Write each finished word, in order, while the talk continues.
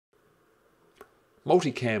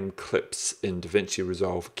Multicam clips in DaVinci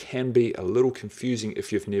Resolve can be a little confusing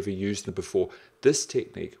if you've never used them before. This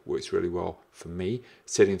technique works really well for me,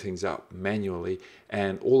 setting things up manually,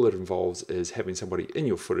 and all it involves is having somebody in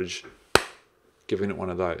your footage giving it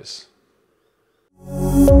one of those.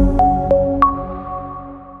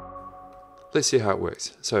 Let's see how it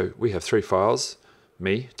works. So we have 3 files,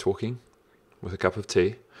 me talking with a cup of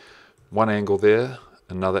tea, one angle there,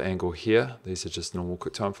 another angle here, these are just normal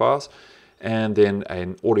QuickTime files, and then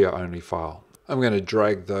an audio only file. I'm going to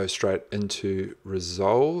drag those straight into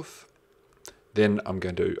Resolve. Then I'm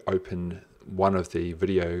going to open one of the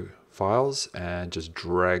video files and just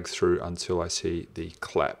drag through until I see the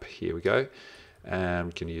clap. Here we go. And I'm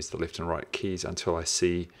going to use the left and right keys until I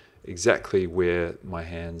see exactly where my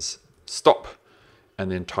hands stop, and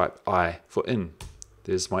then type I for in.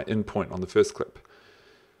 There's my in point on the first clip.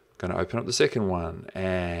 Going to open up the second one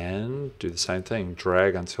and do the same thing,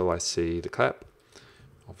 drag until I see the clap,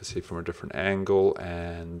 obviously from a different angle,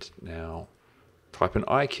 and now type an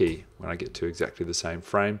I key when I get to exactly the same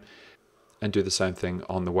frame, and do the same thing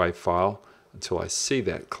on the wave file until I see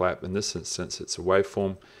that clap. In this instance it's a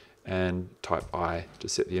waveform, and type I to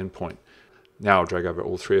set the in point. Now I'll drag over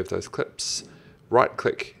all 3 of those clips, right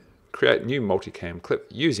click, create new multicam clip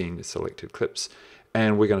using the selected clips,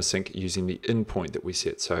 and we're going to sync using the in point that we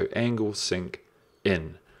set. So angle sync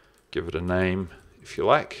in, give it a name if you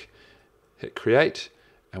like, hit create,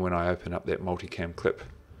 and when I open up that multicam clip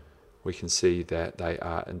we can see that they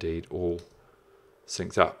are indeed all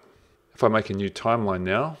synced up. If I make a new timeline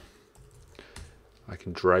now, I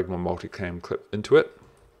can drag my multicam clip into it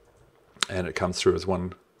and it comes through as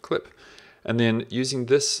one clip. And then using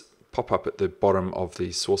this pop-up at the bottom of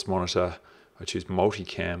the source monitor, I choose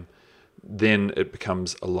multicam, then it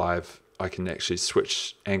becomes alive. I can actually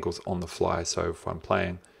switch angles on the fly. So if I'm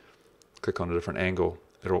playing, click on a different angle,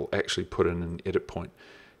 it'll actually put in an edit point.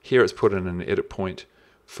 Here it's put in an edit point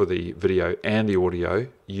for the video and the audio.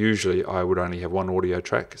 Usually I would only have one audio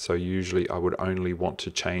track, so usually I would only want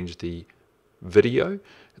to change the video,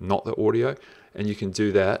 not the audio. And you can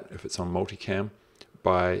do that if it's on multicam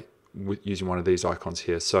by using one of these icons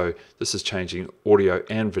here. So this is changing audio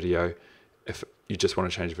and video. If you just want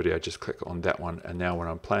to change video, just click on that one, and now when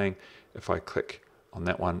I'm playing, if I click on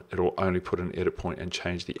that one, it'll only put an edit point and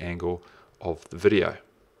change the angle of the video.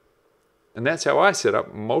 And that's how I set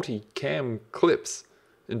up multicam clips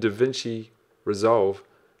in DaVinci Resolve.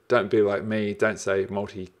 Don't be like me, don't say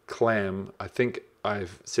multi-clam. I think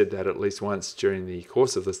I've said that at least once during the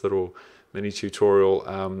course of this little mini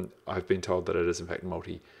tutorial. I've been told that it is in fact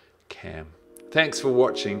multi-cam. Thanks for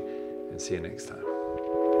watching, and see you next time.